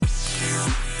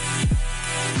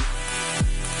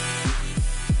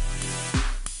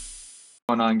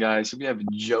Going on, guys? So we have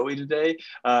Joey today.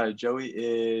 Joey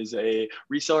is a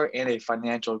reseller and a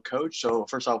financial coach. So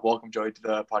first off, welcome Joey to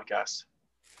the podcast.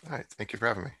 All right. Thank you for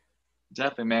having me.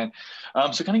 Definitely, man.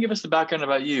 So kind of give us the background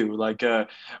about you.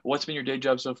 What's been your day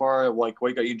job so far? Like,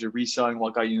 what got you into reselling?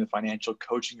 What got you into financial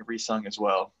coaching and reselling as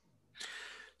well?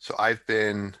 So I've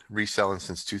been reselling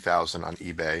since 2000 on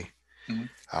eBay, Mhm.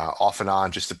 off and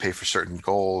on just to pay for certain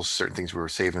goals, certain things we were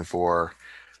saving for.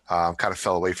 Kind of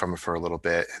fell away from it for a little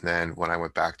bit. And then when I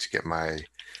went back to get my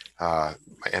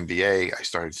MBA, I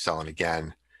started selling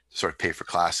again to sort of pay for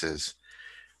classes.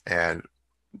 And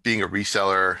being a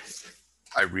reseller,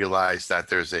 I realized that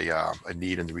there's a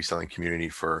need in the reselling community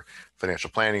for financial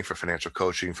planning, for financial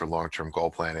coaching, for long-term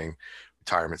goal planning,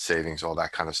 retirement savings, all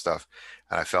that kind of stuff.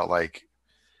 And I felt like,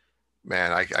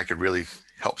 man, I could really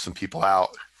help some people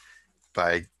out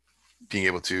by being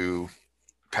able to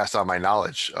pass on my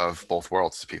knowledge of both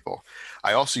worlds to people.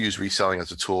 I also use reselling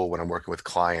as a tool when I'm working with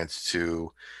clients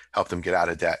to help them get out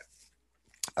of debt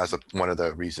as one of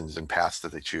the reasons and paths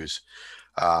that they choose.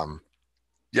 Um,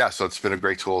 yeah, so it's been a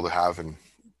great tool to have, and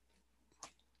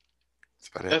that's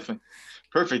about it. Definitely.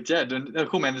 Perfect. Yeah,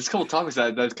 cool, man. There's a couple topics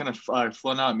that's kind of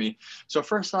flown out at me. So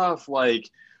first off, why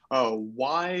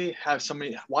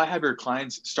have your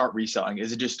clients start reselling?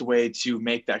 Is it just a way to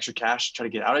make the extra cash, try to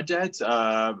get out of debt?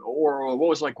 Or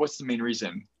what's the main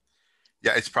reason?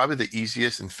 Yeah, it's probably the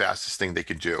easiest and fastest thing they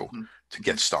could do to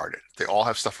get Mhm. started. They all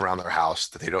have stuff around their house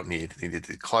that they don't need. They need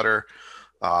to declutter.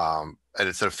 And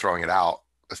instead of throwing it out,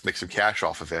 let's make some cash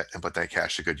off of it and put that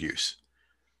cash to good use.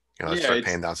 Let's Yeah, start it's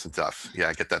paying down some stuff.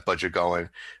 Yeah, get that budget going,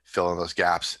 fill in those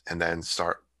gaps, and then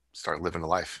start living a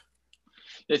life.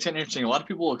 it's kind of interesting. A lot of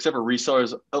people, except for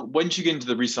resellers, once you get into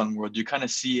the reselling world, you kind of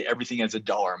see everything as a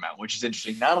dollar amount, which is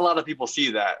interesting. Not a lot of people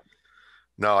see that.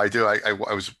 No, I do. I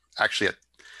was actually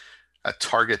at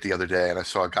Target the other day, and I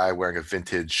saw a guy wearing a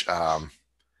vintage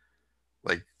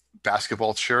like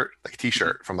basketball shirt, like a Mhm.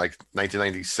 t-shirt from like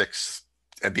 1996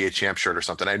 NBA champ shirt or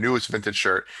something. I knew it was a vintage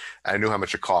shirt. And I knew how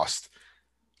much it cost.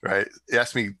 Right? He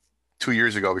asked me 2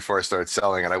 years ago before I started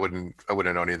selling, and I wouldn't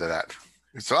know any of that.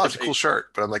 So, oh, it's a cool Definitely.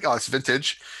 shirt, but I'm like, oh, it's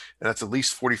vintage, and that's at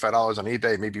least $45 on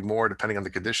eBay, maybe more depending on the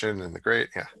condition and the grade.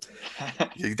 Yeah,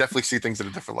 you definitely see things in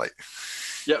a different light.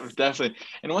 Yeah, definitely.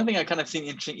 And one thing I kind of seen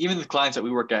interesting, even the clients that we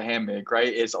work at Handmake,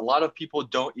 right, is a lot of people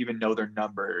don't even know their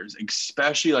numbers,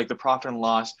 especially like the profit and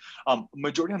loss.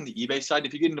 Majority on the eBay side,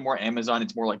 if you get into more Amazon,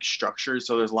 it's more like structured,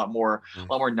 so there's a lot more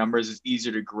numbers. It's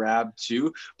easier to grab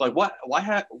too. But what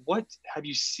have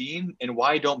you seen, and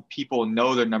why don't people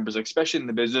know their numbers, especially in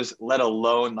the business, let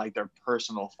alone like their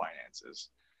personal finances?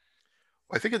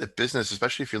 I think in the business,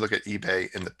 especially if you look at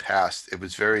eBay in the past, it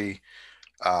was very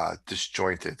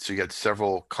disjointed. So you had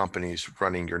several companies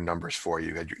running your numbers for you.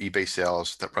 You had your eBay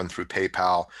sales that run through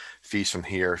PayPal, fees from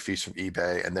here, fees from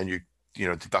eBay, and then you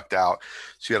deduct out.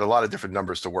 So you had a lot of different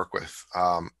numbers to work with.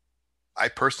 I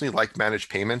personally like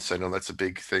managed payments. I know that's a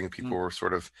big thing people Mhm. were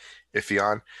sort of iffy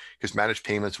on because managed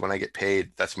payments, when I get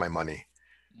paid, that's my money,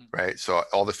 Mhm. right? So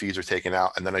all the fees are taken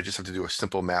out, and then I just have to do a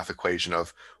simple math equation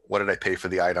of what did I pay for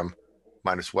the item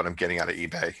minus what I'm getting out of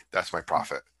eBay. That's my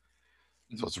profit.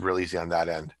 So Mhm. it's real easy on that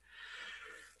end.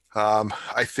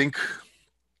 I think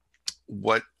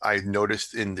what I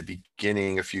noticed in the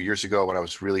beginning a few years ago when I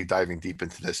was really diving deep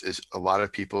into this is a lot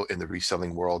of people in the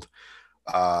reselling world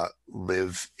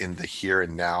live in the here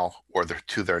and now or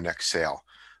to their next sale.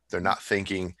 They're Mhm. not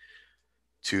thinking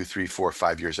 2, 3, 4,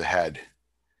 5 years ahead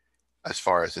as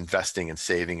far as investing and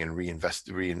saving and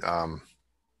reinvesting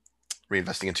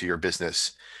into your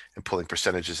business and pulling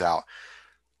percentages out.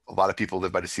 A lot of people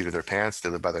live by the seat of their pants. They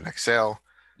live by their next sale.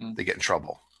 Mhm. They get in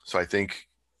trouble. So I think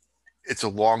it's a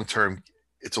long term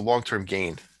it's a long term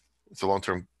gain. It's a long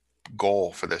term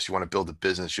goal for this. You want to build a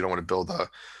business. You don't want to build a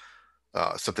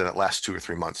something that lasts 2 or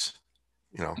 3 months.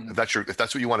 Mhm. If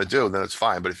that's what you want to do, then it's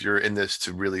fine. But if you're in this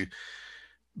to really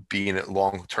be in it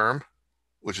long term,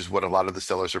 which is what a lot of the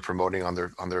sellers are promoting on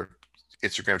their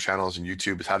Instagram channels and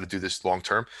YouTube, is how to do this long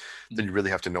term, then Mhm. you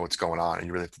really have to know what's going on and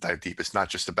you really have to dive deep. It's not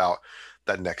just about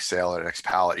that next sale or next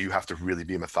pallet. You have to really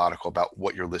be methodical about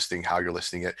what you're listing, how you're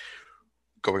listing it,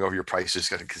 going over your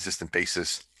prices on a consistent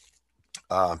basis,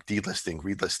 delisting,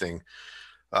 relisting,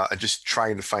 and just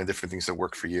trying to find different things that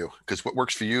work for you. Because what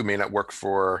works for you may not work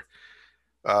for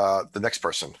the next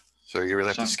person. So you really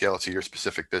have to So, scale it to your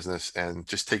specific business and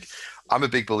just take. I'm a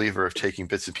big believer of taking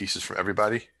bits and pieces from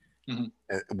everybody, mhm.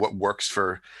 and what works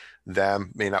for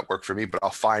them may not work for me, but I'll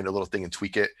find a little thing and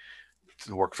tweak it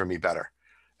to work for me better.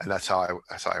 And that's how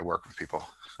I work with people.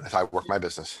 That's how I work my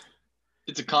business.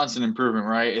 It's a constant improvement,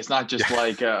 right? It's not Yeah, just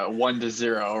like 1 to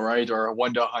 0, right? Or a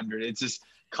 1 to 100. It's just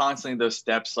constantly those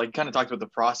steps, like kind of talked about the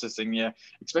processing, yeah,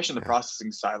 especially on the Yeah.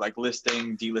 processing side, like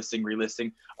listing, delisting,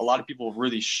 relisting. A lot of people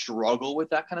really struggle with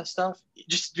that kind of stuff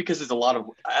just because it's a lot of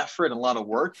effort and a lot of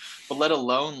work, but let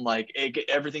alone like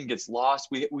everything gets lost.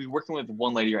 We working with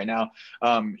one lady right now.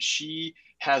 She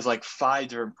has like 5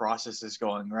 different processes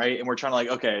going, right? And we're trying to like,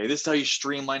 okay, this is how you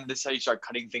streamline, this is how you start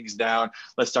cutting things down.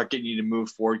 Let's start getting you to move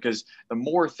forward, because the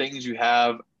more things you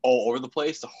have all over the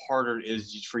place, the harder it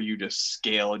is for you to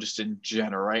scale just in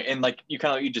general, right? And like you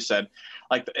kind of, you just said,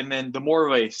 like, and then the more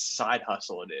of a side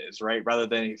hustle it is, right? Rather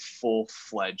than a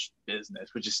full-fledged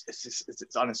business, which is,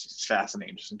 it's honestly, it's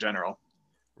fascinating just in general.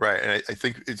 Right. And I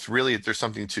think it's really, there's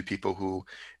something to people who,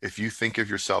 if you think of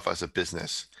yourself as a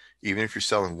business, even if you're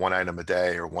selling one item a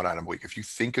day or one item a week, if you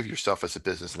think of yourself as a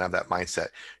business and have that mindset,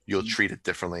 you'll Mhm. treat it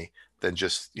differently than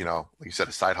just, like you said,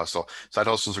 a side hustle. Side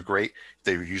hustles are great.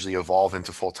 They usually evolve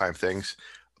into full-time things,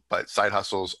 but side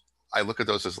hustles, I look at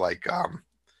those as like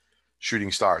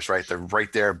shooting stars, right? They're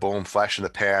right there, boom, flash in the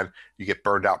pan. You get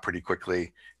burned out pretty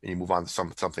quickly and you move on to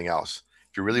something else.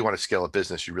 If you really want to scale a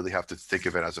business, you really have to think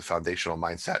of it as a foundational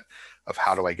mindset of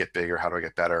how do I get bigger? How do I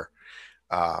get better?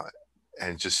 Uh,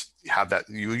 and just have that.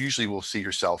 You usually will see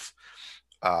yourself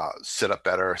sit up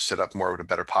better, sit up more with a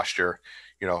better posture,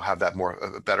 have that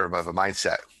more better of a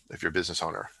mindset if you're a business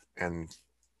owner. And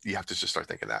you have to just start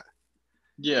thinking that.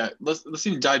 Yeah, let's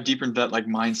even dive deeper into that, like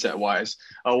mindset wise.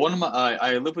 One of my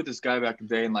I lived with this guy back in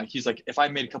the day, and like he's like, if I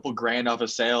made a couple grand off a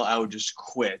sale, I would just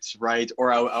quit, right?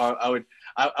 Or I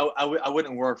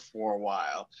wouldn't work for a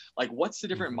while. Like, what's the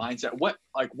different Mhm. mindset?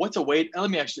 What's a way? Let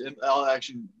me actually, I'll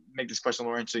actually make this question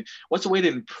more interesting. What's a way to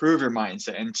improve your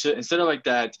mindset, and to instead of like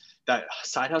that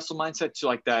side hustle mindset to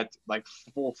like that like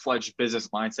full fledged business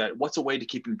mindset? What's a way to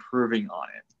keep improving on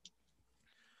it?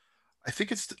 I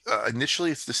think it's initially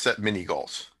it's to set mini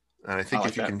goals. And I I think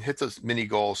like if you that. can hit those mini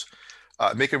goals,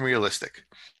 make them realistic.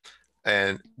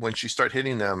 And once you start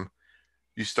hitting them,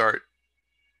 you start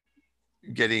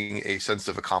getting a sense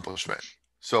of accomplishment.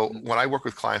 So Mhm. when I work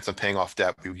with clients on paying off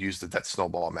debt, we use the debt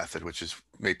snowball method, which is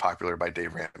made popular by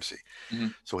Dave Ramsey.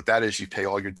 Mhm. So what that is, you pay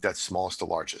all your debt smallest to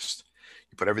largest.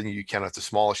 You put everything you can at the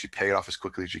smallest, you pay it off as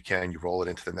quickly as you can, you roll it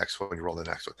into the next one, you roll the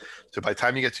next one. So by the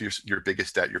time you get to your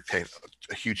biggest debt, you're paying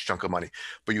a huge chunk of money,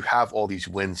 but you have all these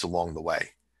wins along the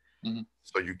way. Mhm.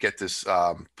 So you get this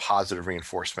positive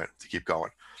reinforcement to keep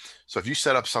going. So if you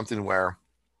set up something where,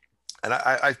 and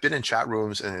I've been in chat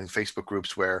rooms and in Facebook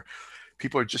groups where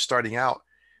people are just starting out,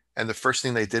 and the first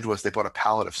thing they did was they bought a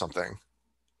pallet of something,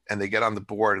 and they get on the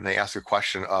board and they ask a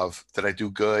question of, did I do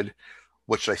good?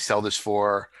 What should I sell this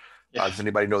for? Yeah. Does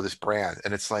anybody know this brand?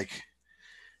 And it's like,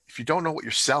 if you don't know what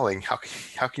you're selling, how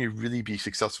can you really be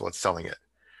successful at selling it?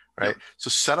 Right. Yep. So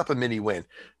set up a mini win.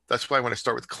 That's why when I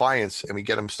start with clients and we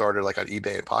get them started like on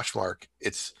eBay and Poshmark,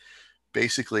 it's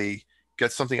basically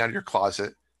get something out of your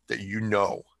closet that you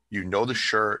know the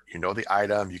shirt, you know the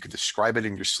item, you can describe it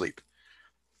in your sleep.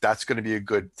 That's going to be a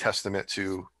good testament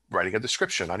to writing a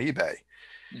description on eBay.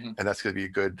 Mhm. And that's going to be a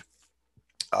good,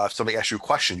 if somebody asks you a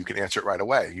question, you can answer it right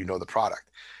away. You know the product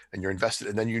and you're invested,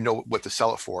 and then you know what to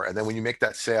sell it for. And then when you make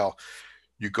that sale,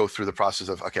 you go through the process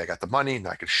of, okay, I got the money, now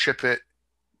I can ship it.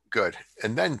 Good.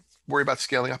 And then worry about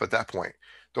scaling up at that point.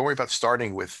 Don't worry about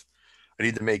starting with, I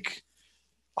need to make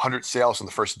 100 sales on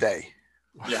the first day.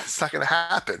 Yeah. It's not going to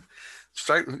happen.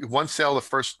 Start with one sale the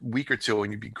first week or two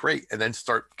and you'd be great. And then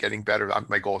start getting better.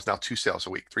 My goal is now 2 sales a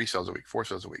week, 3 sales a week, 4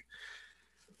 sales a week.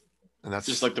 And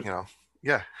Just that's, like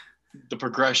yeah, the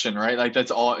progression, right? Like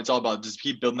that's all it's all about. Just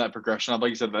keep building that progression up. Like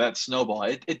you said, that snowball,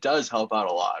 it does help out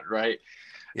a lot, right?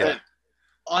 yeah.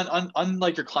 And on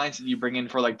like your clients that you bring in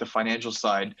for like the financial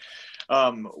side,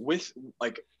 with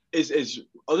like is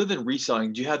other than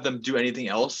reselling, do you have them do anything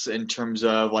else in terms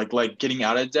of like getting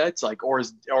out of debt, like or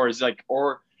is like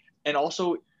or and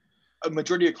also a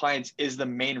majority of clients is the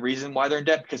main reason why they're in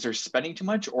debt because they're spending too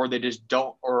much, or they just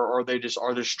don't, or they just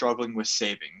are they struggling with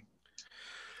saving.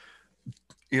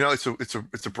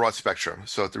 It's a broad spectrum.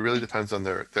 So it really depends on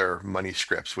their money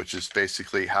scripts, which is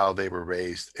basically how they were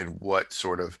raised and what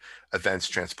sort of events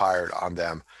transpired on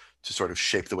them to sort of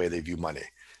shape the way they view money.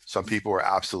 Some people are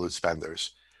absolute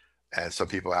spenders, and some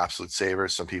people are absolute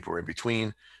savers. Some people are in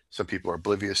between. Some people are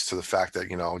oblivious to the fact that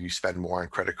you spend more on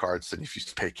credit cards than if you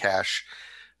pay cash.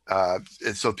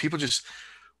 And so people just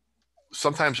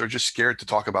sometimes are just scared to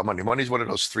talk about money. Money is one of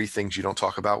those three things you don't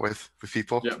talk about with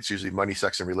people. Yeah. It's usually money,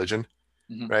 sex, and religion,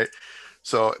 Mm-hmm. right?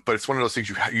 So, but it's one of those things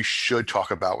you should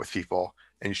talk about with people,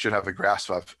 and you should have a grasp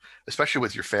of, especially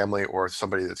with your family or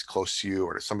somebody that's close to you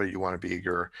or somebody you want to be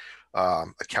your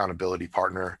accountability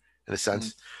partner in a Mm-hmm.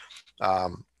 sense.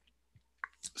 Um,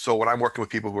 so when I'm working with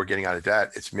people who are getting out of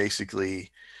debt, it's basically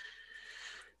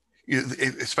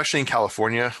Especially in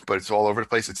California, but it's all over the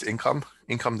place. It's income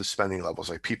to spending levels.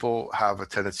 Like people have a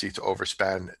tendency to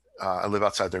overspend and live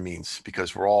outside their means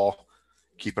because we're all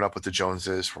keeping up with the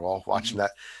Joneses. We're all watching Mhm.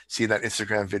 that, seeing that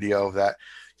Instagram video of that,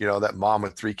 that mom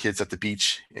with 3 kids at the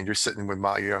beach, and you're sitting with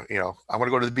mom. I want to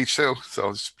go to the beach too,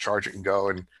 so just charge it and go.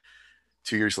 And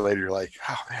 2 years later, you're like,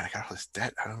 oh man, I got all this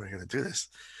debt. How am I going to do this?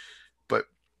 But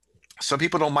some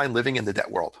people don't mind living in the debt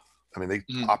world. I mean, they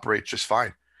Mhm. operate just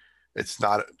fine. It's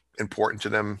not important to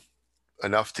them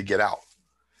enough to get out.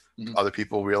 Mhm. Other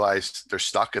people realize they're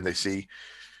stuck and they see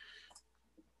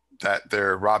that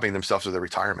they're robbing themselves of their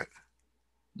retirement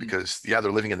Mhm. because, yeah,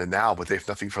 they're living in the now, but they have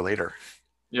nothing for later.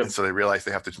 And Yep. so they realize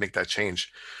they have to make that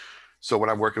change. So when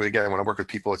I work with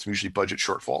people, it's usually budget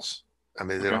shortfalls. I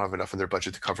mean, they don't Okay. have enough in their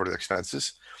budget to cover their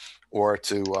expenses or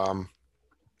to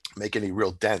make any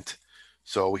real dent.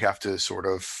 So we have to sort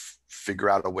of figure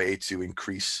out a way to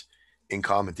increase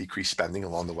income and decrease spending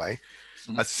along the way.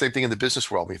 Mhm. That's the same thing in the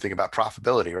business world when you think about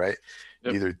profitability, right?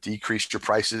 You Yep. either decrease your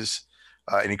prices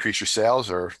and increase your sales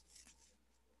or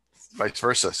vice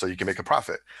versa so you can make a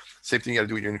profit. Same thing you got to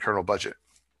do with your internal budget.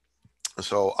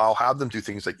 So I'll have them do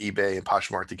things like eBay and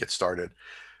Poshmark to get started,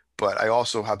 but I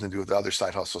also have them do the other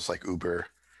side hustles like Uber,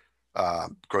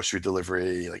 grocery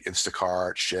delivery, like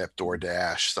Instacart, Ship,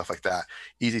 DoorDash, stuff like that.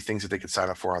 Easy things that they can sign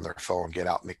up for on their phone, get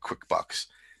out, make quick bucks,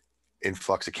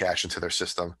 influx of cash into their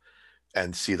system,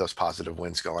 and see those positive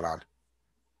wins going on.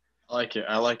 I like it.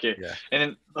 I like it. Yeah. And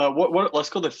then what let's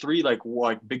go to three like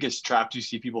biggest traps you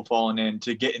see people falling in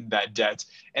to get in that debt.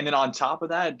 And then on top of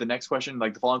that, the next question,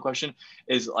 like the following question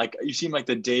is like you seem like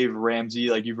the Dave Ramsey,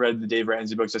 like you've read the Dave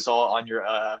Ramsey books. I saw on your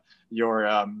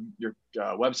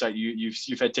website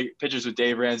you've had take pictures with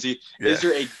Dave Ramsey. Yeah. Is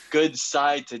there a good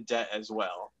side to debt as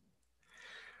well?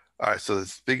 All right. So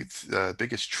the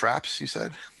biggest traps you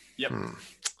said? Yep. Hmm.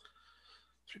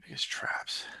 Three biggest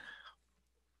traps.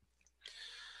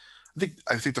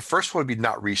 I think the first one would be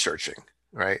not researching,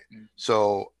 right? Mm.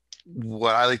 So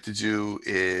what I like to do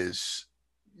is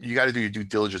you got to do your due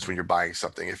diligence when you're buying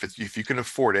something. If you can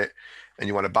afford it and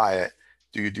you want to buy it,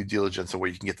 do your due diligence on where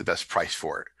you can get the best price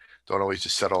for it. Don't always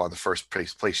just settle on the first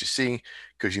place you see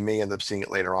because you may end up seeing it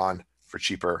later on for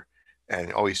cheaper.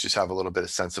 And always just have a little bit of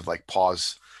sense of like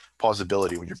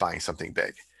pausability when you're buying something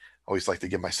big. I always like to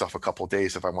give myself a couple of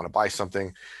days if I want to buy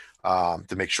something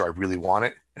to make sure I really want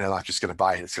it. And I'm not just going to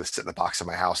buy it. It's going to sit in the box in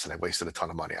my house and I wasted a ton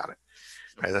of money on it.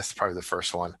 Right. That's probably the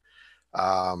first one.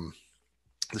 Um,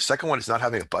 the second one is not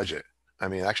having a budget. I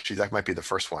mean, actually, that might be the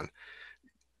first one.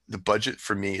 The budget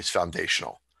for me is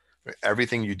foundational. Right?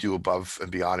 Everything you do above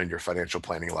and beyond in your financial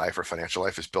planning life or financial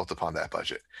life is built upon that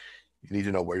budget. You need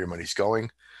to know where your money's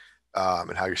going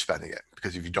and how you're spending it.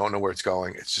 Because if you don't know where it's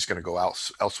going, it's just going to go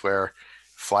elsewhere,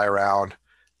 fly around,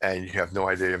 and you have no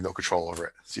idea, you have no control over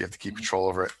it. So you have to keep Mhm. control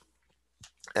over it.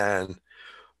 And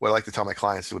what I like to tell my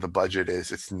clients with a budget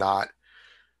is it's not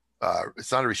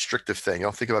a restrictive thing. You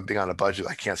don't think about being on a budget.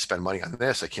 I can't spend money on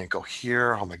this. I can't go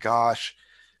here. Oh my gosh.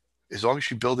 As long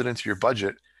as you build it into your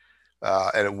budget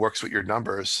and it works with your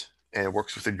numbers and it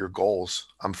works within your goals,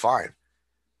 I'm fine.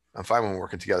 I'm fine when we're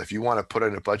working together. If you want to put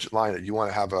in a budget line that you want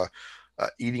to have a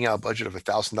eating out budget of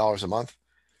 $1,000 a month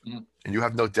Mhm. and you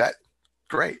have no debt,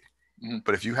 great. Mhm.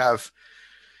 But if you have,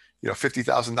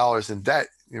 $50,000 in debt,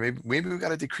 maybe we got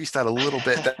to decrease that a little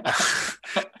bit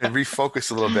and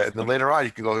refocus a little bit. And then later on,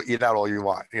 you can go eat out all you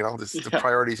want. This the Yeah.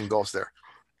 priorities and goals there.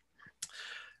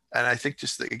 And I think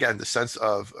just again, the sense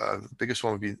of the biggest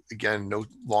one would be again, no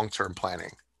long-term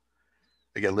planning.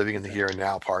 Again, living in the Okay. here and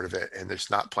now part of it, and there's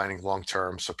not planning long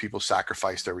term. So people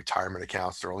sacrifice their retirement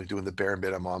accounts. They're only doing the bare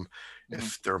minimum Mhm.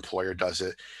 if their employer does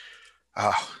it.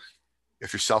 Uh,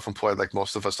 if you're self-employed, like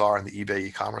most of us are in the eBay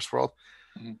e-commerce world,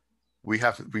 Mhm. we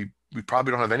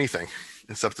probably don't have anything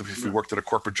except if we Yeah. worked at a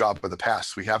corporate job in the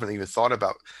past. We haven't even thought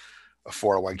about a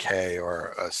 401k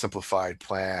or a simplified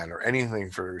plan or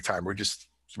anything for retirement. We're just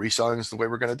reselling is the way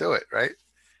we're going to do it, right?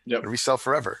 Yep. And resell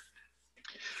forever.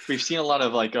 We've seen a lot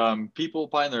of like people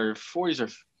probably in their 40s or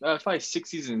probably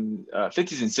 60s and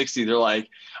 50s and 60s. They're like,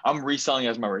 I'm reselling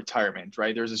as my retirement,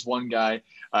 right? There's this one guy,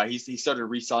 he started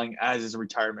reselling as his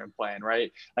retirement plan,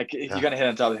 right? Like you Yeah, kind of hit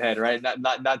on top of the head, right?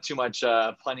 Not too much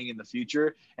planning in the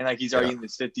future, and like he's yeah. already in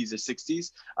his 50s or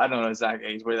 60s. I don't know his exact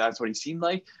age, but that's what he seemed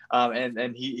like.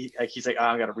 And he's like, oh,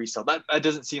 I got to resell. That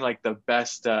doesn't seem like the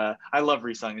best. I love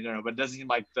reselling in general, but it doesn't seem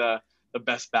like the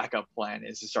best backup plan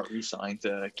is to start reselling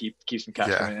to keep some cash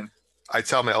Yeah. coming in. I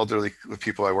tell my elderly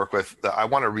people I work with that I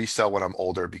want to resell when I'm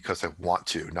older because I want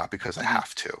to, not because I Mm-hmm.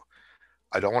 have to.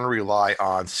 I don't want to rely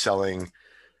on selling,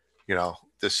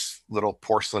 this little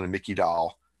porcelain and Mickey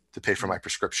doll to pay for Mm-hmm. my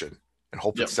prescription and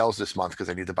hope it Yep. sells this month because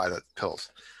I need to buy the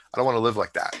pills. I don't want to live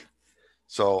like that.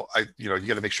 So you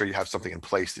got to make sure you have something in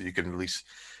place that you can at least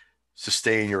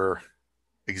sustain your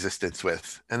existence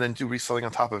with, and then do reselling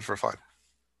on top of it for fun.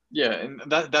 Yeah, and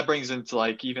that brings into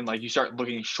like even like you start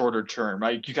looking shorter term,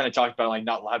 right? You kind of talked about like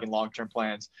not having long term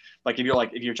plans. Like if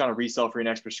you're trying to resell for your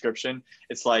next prescription,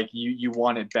 it's like you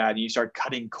want it bad, and you start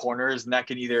cutting corners, and that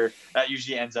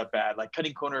usually ends up bad. Like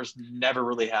cutting corners never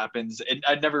really happens. It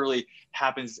never really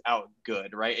happens out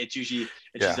good, right? It's Yeah,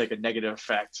 usually like a negative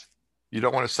effect. you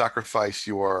don't want to sacrifice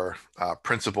your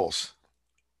principles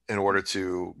in order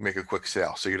to make a quick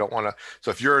sale. So you don't want to.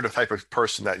 So if you're the type of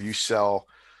person that you sell,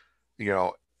 you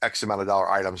know, X amount of dollar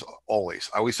items always.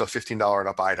 I always sell $15 and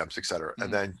up items, et cetera. And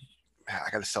Mhm. then I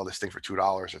got to sell this thing for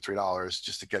 $2 or $3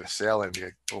 just to get a sale in.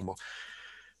 Boom.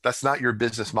 That's not your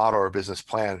business model or business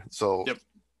plan. So Yep.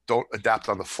 don't adapt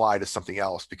on the fly to something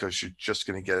else because you're just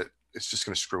going to get it. It's just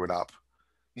going to screw it up.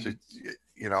 So,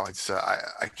 Mhm. it's,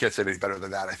 I can't say any better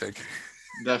than that. I think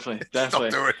Definitely, just don't definitely.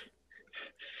 do it.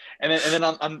 And then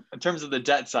on in terms of the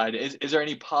debt side, is there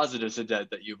any positives to debt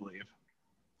that you believe?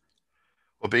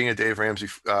 Well, being a Dave Ramsey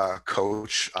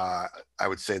coach, I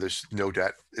would say there's no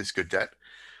debt is good debt.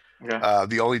 Okay.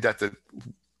 The only debt that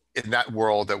in that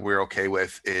world that we're okay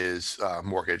with is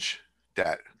mortgage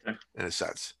debt Okay. in a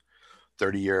sense.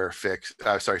 30-year fixed,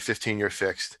 15-year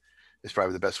fixed is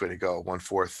probably the best way to go.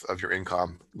 1/4 of your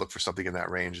income. Look for something in that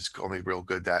range. It's only real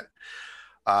good debt.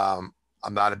 I'm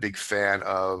not a big fan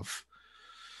of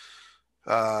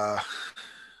uh,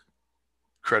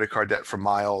 credit card debt for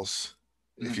miles.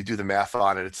 If Mhm. you do the math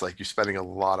on it, it's like you're spending a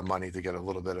lot of money to get a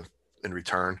little bit of in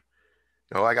return.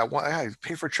 I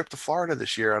paid for a trip to Florida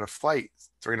this year on a flight,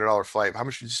 $300 flight. How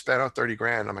much did you spend? Oh, 30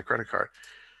 grand on my credit card.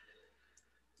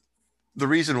 The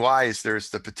reason why is there's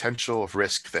the potential of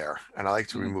risk there. And I like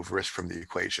to Mhm. remove risk from the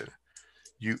equation.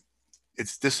 You,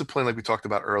 it's discipline, like we talked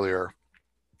about earlier,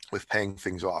 with paying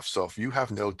things off. So if you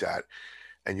have no debt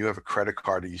and you have a credit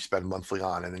card that you spend monthly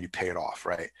on and then you pay it off,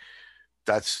 right?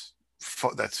 That's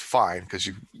that's fine because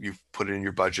you've put it in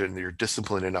your budget and you're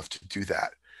disciplined enough to do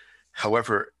that.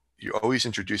 However, you're always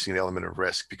introducing an element of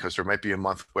risk because there might be a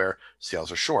month where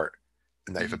sales are short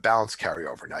and now you have a Mhm. balance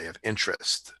carryover. Now you have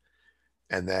interest.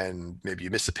 And then maybe you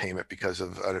miss a payment because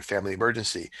of a family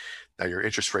emergency. Now your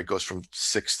interest rate goes from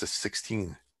 6 to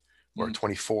 16 or Mhm.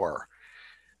 24.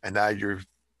 And now you're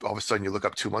all of a sudden you look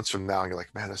up 2 months from now and you're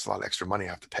like, man, that's a lot of extra money I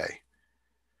have to pay.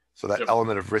 So that Yep.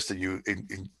 element of risk that you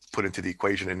put into the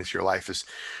equation and into your life is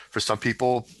for some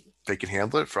people, they can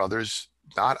handle it. For others,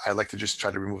 not. I like to just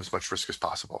try to remove as much risk as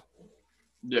possible.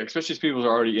 Yeah, especially if people are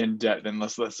already in debt, then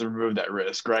let's remove that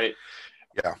risk, right?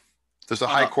 Yeah. There's a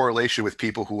high Uh, correlation with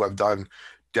people who have done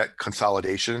debt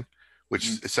consolidation, which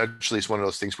mhm. essentially is one of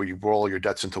those things where you roll your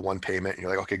debts into one payment and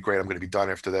you're like, okay, great, I'm going to be done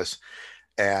after this.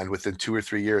 And within 2 or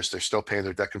 3 years, they're still paying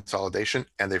their debt consolidation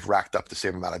and they've racked up the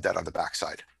same amount of debt on the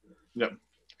backside. Yep.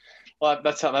 Well,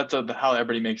 how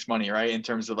everybody makes money, right? In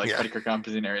terms of like Yeah. credit card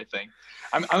companies and everything.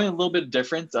 I'm in a little bit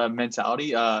different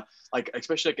mentality. Like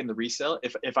especially like in the resale,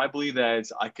 if I believe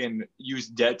that I can use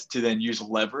debt to then use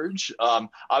leverage,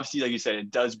 obviously like you said,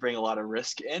 it does bring a lot of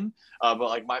risk in. But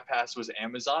like my past was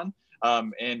Amazon.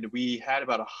 And we had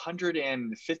about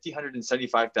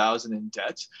 175,000 in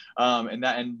debt, and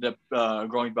that ended up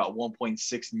growing about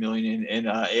 1.6 million in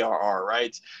ARR,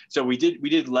 right? So we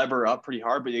did lever up pretty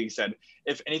hard, but like you said,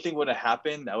 if anything would have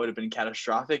happened, that would have been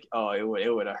catastrophic. Oh,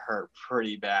 it would have hurt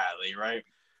pretty badly, right?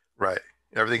 Right.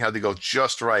 Everything had to go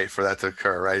just right for that to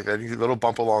occur, right? Any little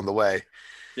bump along the way.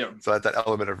 Yep. So that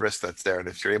element of risk that's there. And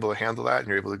if you're able to handle that and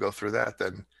you're able to go through that,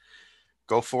 then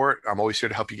go for it. I'm always here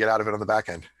to help you get out of it on the back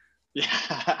end.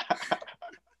 Yeah.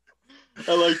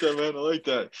 I like that, man. I like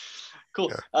that.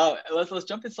 Cool. Yeah. Let's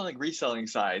jump into some like reselling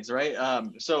sides, right?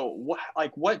 So what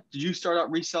did you start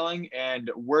out reselling, and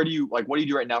where do you like what do you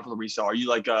do right now for the resale? Are you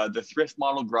like the thrift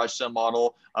model, garage sale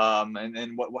model? And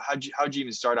then how'd you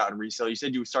even start out in resale? You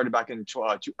said you started back in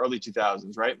the early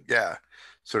 2000s, right? Yeah.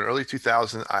 So in early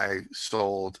 2000, I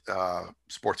sold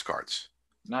sports cards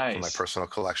for my Nice. personal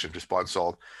collection, just bought and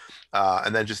sold.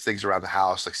 And then just things around the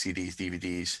house like CDs,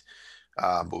 DVDs,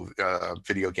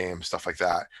 video games, stuff like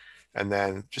that. And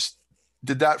then just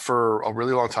did that for a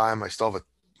really long time. I still have a,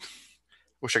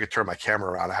 wish I could turn my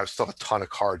camera around. I have still have a ton of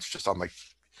cards just on my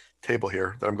table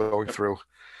here that I'm going Yep. through.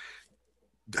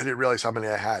 I didn't realize how many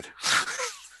I had.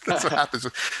 That's what happens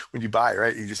when you buy,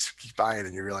 right? You just keep buying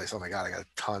and you realize, oh my God, I got a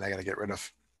ton I got to get rid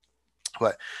of.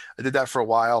 But I did that for a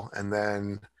while and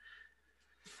then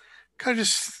kind of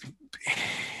just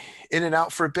in and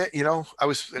out for a bit. I Mhm.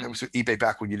 was with eBay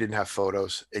back when you didn't have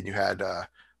photos and you had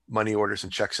money orders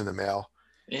and checks in the mail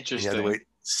and you had to Interesting. wait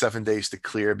 7 days to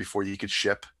clear before you could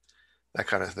ship, that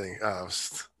kind of thing. It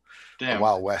was a Damn.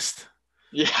 Wild West.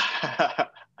 Yeah.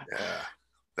 Yeah,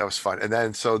 that was fun. And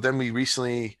then so then we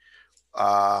recently,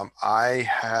 I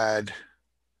had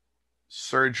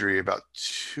surgery about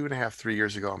 2.5, 3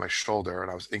 years ago on my shoulder,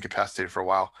 and I was incapacitated for a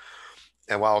while.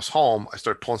 And while I was home, I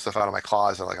started pulling stuff out of my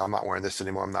closet. Like, I'm not wearing this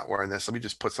anymore. I'm not wearing this. Let me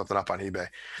just put something up on eBay.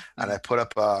 And I Mm. put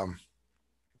up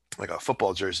like a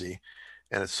football jersey,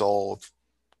 and it sold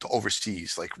to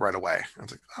overseas like right away. I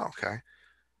was like, oh, okay.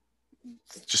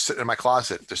 Just sitting in my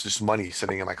closet. There's just money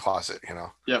sitting in my closet.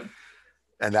 Yep.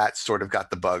 And that sort of got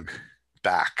the bug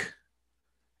back.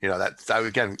 That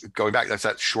again, going back, that's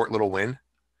that short little win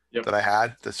Yep. that I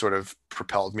had that sort of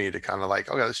propelled me to kind of like,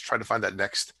 okay, let's try to find that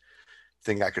next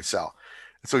thing I could sell.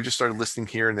 And so we just started listing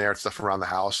here and there stuff around the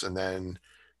house, and then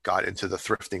got into the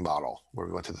thrifting model where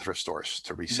we went to the thrift stores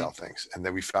to Hmm. resell things. And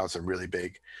then we found some really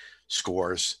big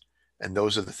scores. And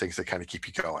those are the things that kind of keep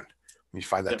you going. When you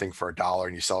find that Yep. thing for $1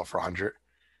 and you sell it for 100.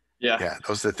 Yeah. Yeah,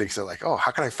 those are the things that are like, oh,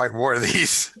 how can I find more of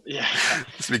these? Yeah.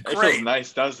 This would be It feels great.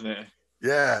 nice, doesn't it?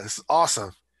 Yeah, this is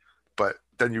awesome. But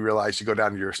then you realize you go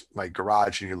down to my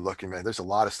garage and you're looking, man, there's a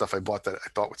lot of stuff I bought that I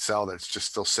thought would sell that's just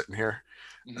still sitting here.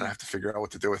 And I Hmm. have to figure out what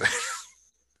to do with it.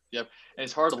 Yep. And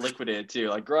it's hard to liquidate it too.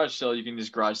 Like garage sale, you can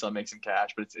just garage sale and make some cash,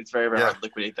 but it's very, very Yeah. hard to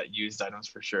liquidate that used items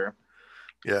for sure.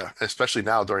 Yeah. Especially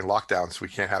now during lockdowns, we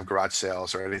can't have garage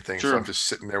sales or anything. So I'm True. just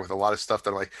sitting there with a lot of stuff that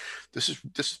I'm like, this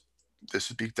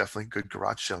would be definitely good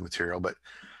garage sale material, but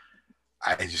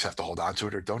I just have to hold on to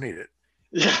it or donate it.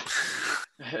 Yeah.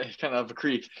 Kind of a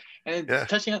creek. And Yeah.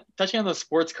 touching on the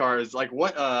sports cars, like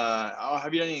what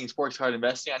have you done any sports card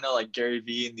investing? I know like Gary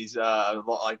Vee and these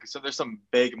like so there's some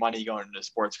big money going into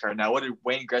sports card now. What did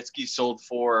Wayne Gretzky sold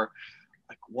for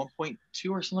like 1.2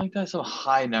 or something like that? Some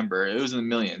high number. It was in the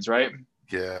millions, right?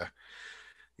 Yeah.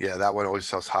 Yeah. That one always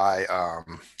sells high.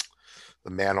 The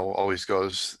mantle always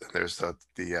goes. There's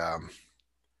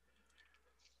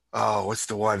oh, what's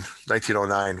the one?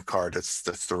 1909 card. That's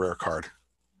the rare card.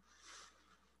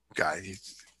 Guy,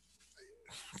 he's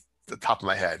the top of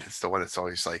my head. It's the one that's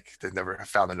always like they never have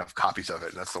found enough copies of it.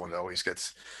 And that's the one that always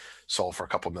gets sold for a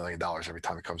couple $1 million every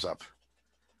time it comes up.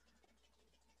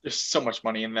 There's so much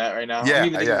money in that right now. I'm Yeah,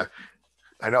 even thinking yeah.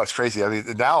 I know it's crazy. I mean,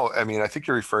 now, I mean, I think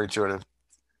you're referring to it, and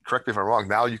correct me if I'm wrong.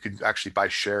 Now you can actually buy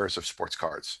shares of sports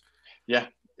cards. yeah,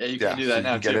 yeah, you can Yeah, do so that you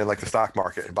now can get too. in like the stock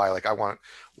market and buy like I want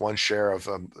one share of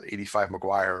 85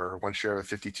 McGuire or one share of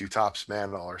 52 Tops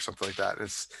Mantle or something like that.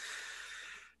 It's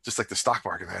just like the stock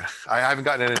market, man. I haven't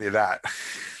gotten into any of that.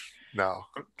 No,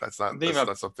 I'm thinking that's about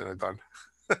not something I've done.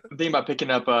 I'm thinking about picking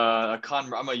up a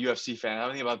Con. I'm a UFC fan. I'm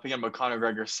thinking about picking up a Conor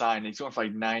McGregor sign. It's going for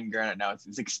like 9 grand right now.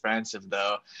 It's expensive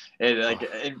though. Oh,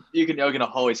 You can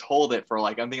always hold it for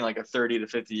like I'm thinking like a 30 to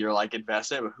 50 year like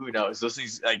investment, but who knows? Those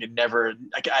things like it never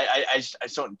like I just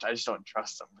don't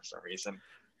trust them for some reason.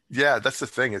 yeah, that's the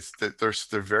thing. It's that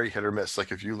they're very hit or miss.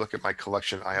 Like if you look at my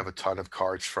collection, I have a ton of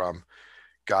cards from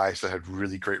guys that had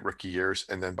really great rookie years,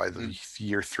 and then by the Mm-hmm.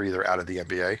 year three, they're out of the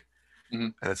NBA. Mm-hmm.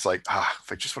 And it's like,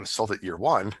 if I just would have sold it year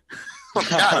one, oh my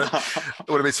God, it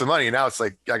would have made some money. Now it's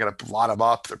like I gotta lot them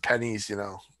up. They're pennies.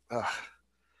 Ugh.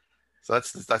 So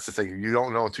that's the thing. You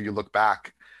don't know until you look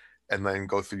back and then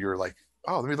go through your like,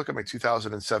 oh, let me look at my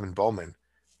 2007 Bowman,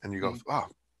 and you go, oh,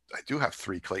 I do have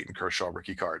 3 Clayton Kershaw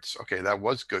rookie cards. Okay, that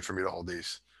was good for me to hold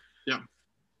these. Yeah,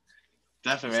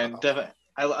 definitely, So man. Definitely.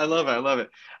 I love it. I love it.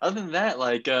 Other than that,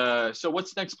 like, so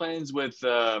what's next plans with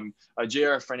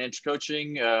JR Financial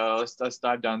Coaching? Let's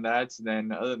dive down that. And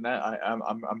then other than that, I'm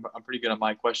pretty good on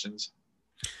my questions.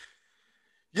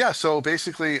 yeah, so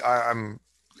basically, I'm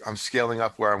scaling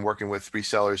up where I'm working with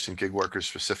resellers and gig workers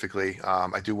specifically.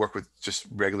 I do work with just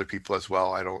regular people as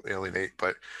well. I don't alienate,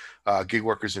 but gig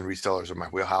workers and resellers are my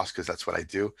wheelhouse because that's what I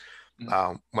do.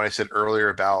 Mhm. When I said earlier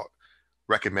about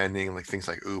recommending like things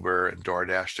like Uber and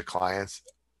DoorDash to clients,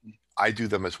 I do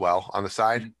them as well on the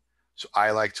side. Mhm. So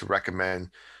I like to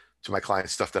recommend to my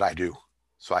clients stuff that I do.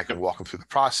 So I can Yep. walk them through the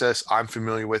process. I'm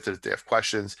familiar with it if they have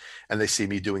questions, and they see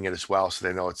me doing it as well. So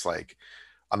they know it's like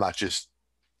I'm not just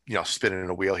spinning in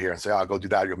a wheel here and say, oh, I'll go do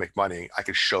that, you'll make money. I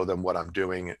can show them what I'm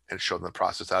doing and show them the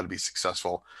process how to be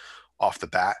successful off the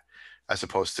bat, as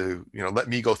opposed to, let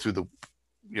me go through the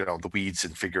weeds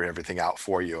and figure everything out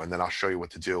for you. And then I'll show you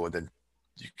what to do. And then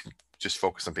you can just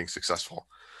focus on being successful.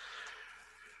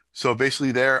 So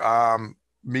basically there,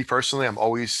 me personally, I'm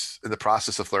always in the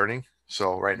process of learning.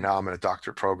 So right Mhm. now I'm in a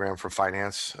doctorate program for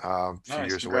finance, a few Nice.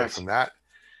 years away Congrats. from that.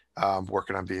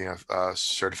 Working on being a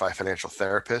certified financial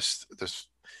therapist. There's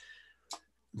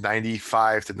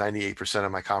 95 to 98%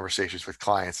 of my conversations with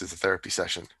clients is a therapy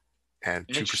session, and 2%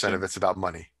 of Interesting. it's about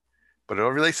money. But it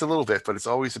relates a little bit, but it's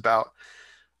always about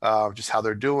just how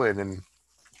they're doing. And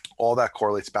all that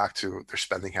correlates back to their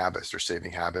spending habits, their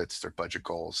saving habits, their budget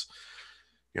goals.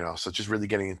 So just really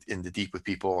getting into deep with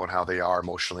people and how they are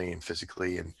emotionally and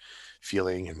physically and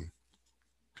feeling. And,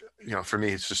 for me,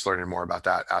 it's just learning more about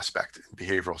that aspect,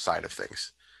 behavioral side of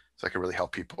things. So I can really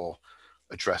help people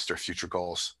address their future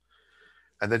goals.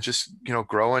 And then just,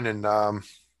 growing and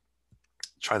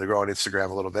trying to grow on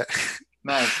Instagram a little bit.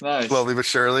 Nice, nice. Slowly but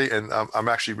surely. And I'm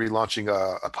actually relaunching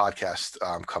a podcast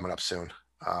coming up soon.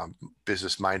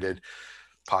 Business minded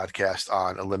podcast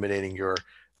on eliminating your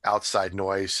outside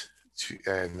noise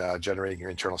and generating your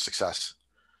internal success.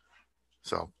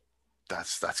 So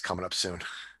that's coming up soon.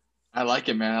 I like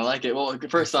it, man. I like it. Well,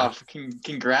 first off,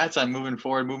 congrats on moving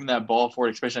forward, moving that ball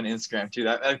forward, especially on Instagram too.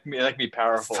 That can be It's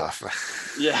powerful.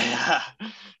 tough. Yeah,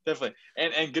 definitely.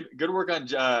 And good work on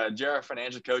Jara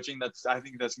Financial Coaching. I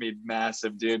think that's made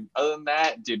massive, dude. Other than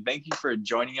that, dude, thank you for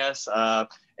joining us.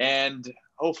 And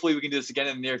hopefully we can do this again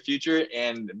in the near future.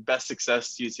 And best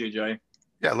success to you too, Joey.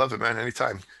 Yeah, I love it, man.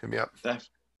 Anytime. Hit me up.